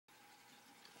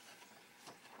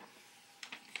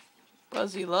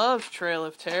Buzzy loves Trail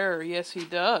of Terror. Yes, he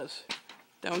does.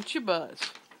 Don't you, Buzz?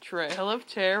 Trail of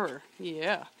Terror.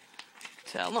 Yeah.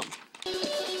 Tell him.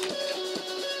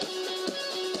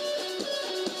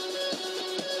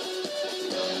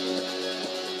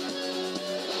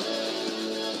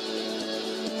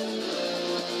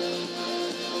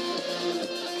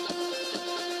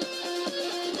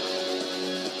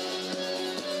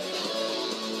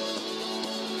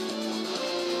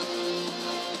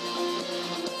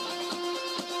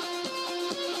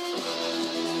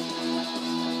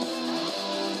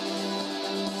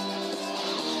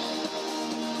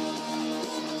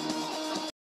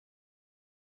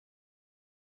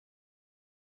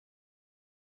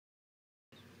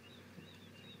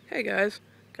 Hey guys,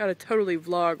 got a totally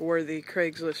vlog-worthy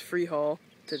Craigslist free haul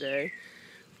today.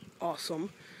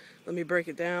 Awesome. Let me break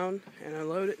it down and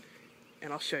unload it,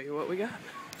 and I'll show you what we got.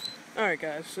 Alright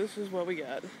guys, this is what we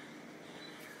got.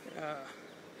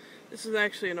 This is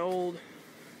actually an old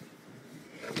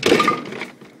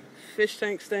fish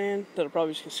tank stand that'll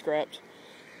probably just get scrapped.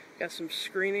 Got some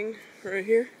screening right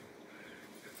here.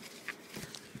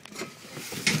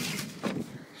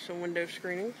 Some window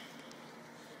screening.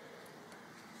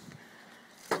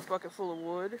 Bucket full of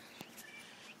wood,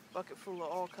 bucket full of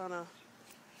all kind of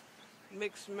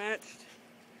mixed matched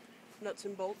nuts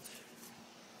and bolts.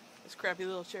 This crappy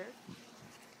little chair.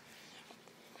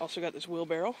 Also got this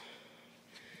wheelbarrow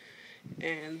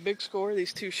and big score,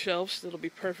 these two shelves that'll be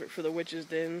perfect for the witch's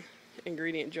den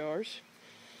ingredient jars.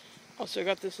 Also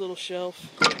got this little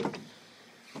shelf,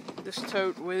 this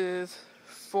tote with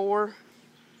 4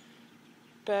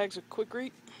 bags of Quick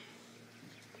Reat,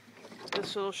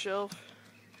 this little shelf,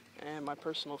 and my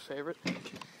personal favorite,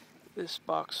 this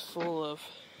box full of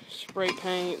spray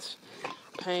paints,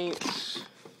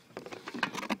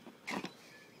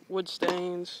 wood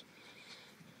stains,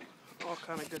 all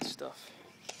kind of good stuff.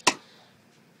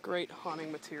 Great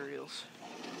haunting materials.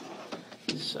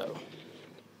 So,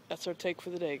 that's our take for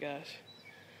the day, guys.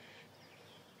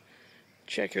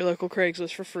 Check your local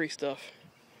Craigslist for free stuff.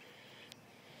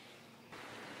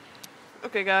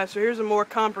 Okay guys, so here's a more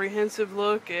comprehensive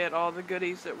look at all the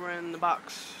goodies that were in the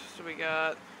box. So we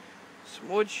got some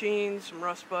wood sheen, some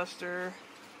rust buster,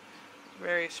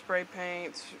 various spray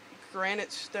paints,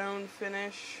 granite stone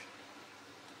finish,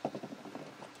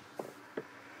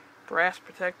 brass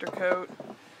protector coat,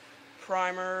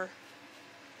 primer,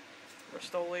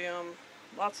 Rust-Oleum,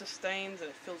 lots of stains, and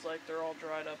it feels like they're all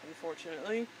dried up,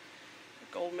 unfortunately.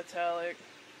 Gold metallic,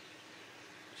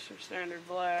 some standard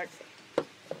black,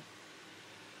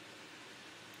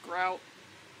 grout,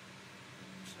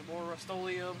 some more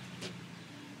Rust-Oleum,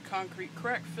 concrete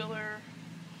crack filler,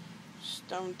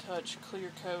 stone touch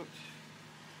clear coat,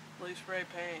 blue spray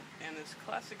paint, and this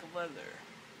classic leather.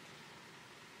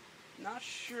 Not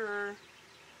sure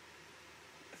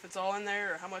if it's all in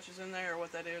there or how much is in there or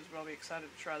what that is, but I'll be excited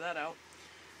to try that out.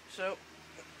 So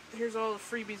here's all the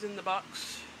freebies in the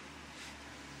box.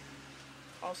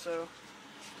 Also,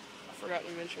 I forgot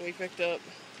to mention we picked up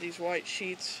these white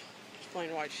sheets, just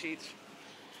plain white sheets.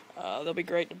 They'll be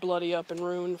great to bloody up and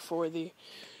ruin for the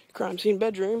crime scene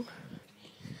bedroom.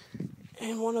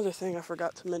 And one other thing I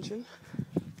forgot to mention.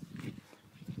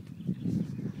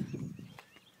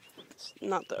 It's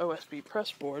not the OSB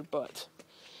press board, but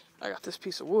I got this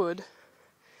piece of wood.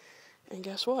 And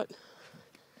guess what?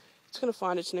 It's going to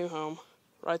find its new home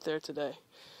right there today.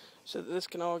 So that this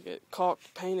can all get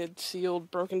caulked, painted, sealed,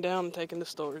 broken down, and taken to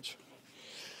storage.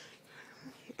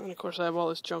 And of course I have all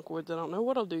this junk wood that I don't know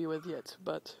what I'll do with yet,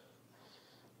 but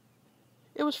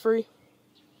it was free.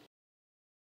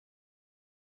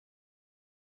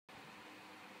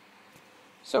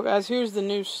 So guys, here's the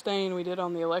new stain we did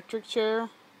on the electric chair.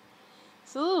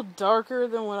 It's a little darker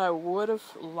than what I would have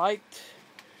liked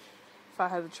if I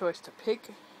had the choice to pick,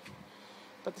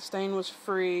 but the stain was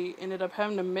free. Ended up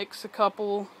having to mix a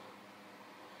couple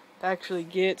to actually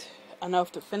get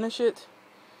enough to finish it,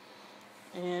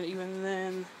 and even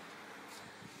then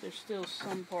there's still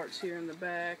some parts here in the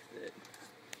back that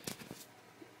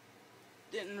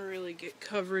didn't really get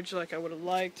coverage like I would have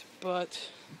liked, but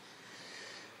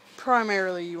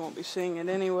primarily you won't be seeing it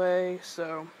anyway,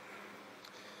 so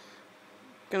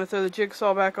gonna throw the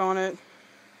jigsaw back on it,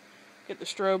 get the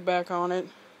strobe back on it,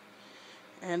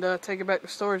 and take it back to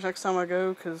storage next time I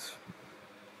go, because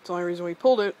the only reason we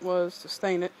pulled it was to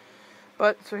stain it.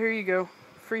 But, so here you go,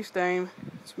 free stain.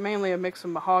 It's mainly a mix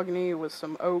of mahogany with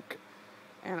some oak,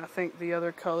 and I think the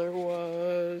other color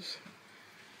was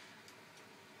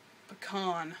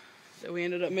pecan that we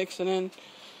ended up mixing in.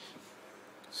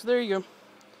 So there you go.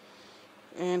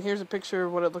 And here's a picture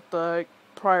of what it looked like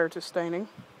prior to staining.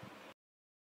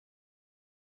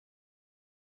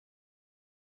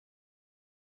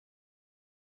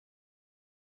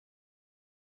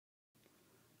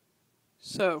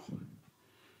 So,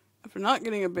 after not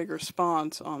getting a big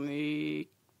response on the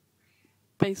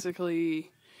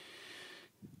basically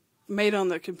made on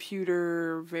the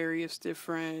computer, various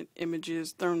different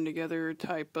images thrown together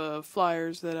type of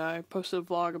flyers that I posted a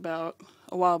vlog about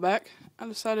a while back, I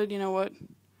decided, you know what,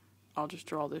 I'll just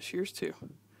draw this year's too.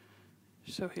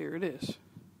 So here it is.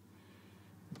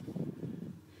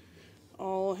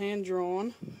 All hand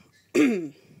drawn.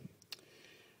 I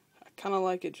kind of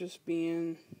like it just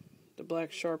being the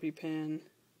black Sharpie pen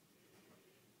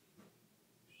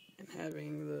and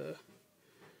having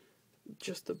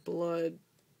just the blood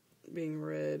being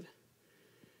red.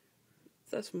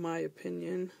 That's my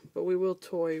opinion, but we will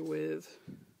toy with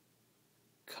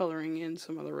coloring in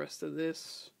some of the rest of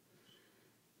this.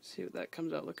 See what that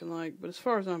comes out looking like. But as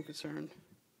far as I'm concerned,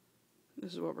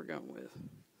 this is what we're going with.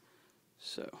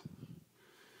 So,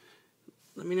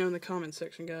 let me know in the comment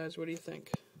section, guys, what do you think?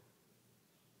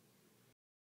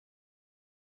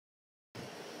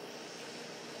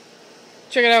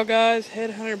 Check it out, guys.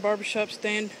 Headhunter barbershop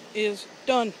stand is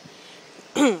done.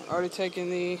 Already taken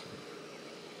the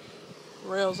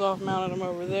rails off, mounted them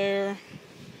over there.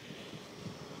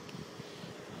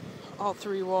 All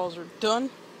three walls are done.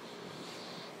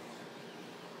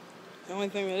 The only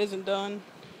thing that isn't done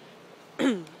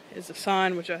is the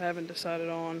sign, which I haven't decided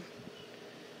on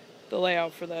the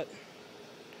layout for that.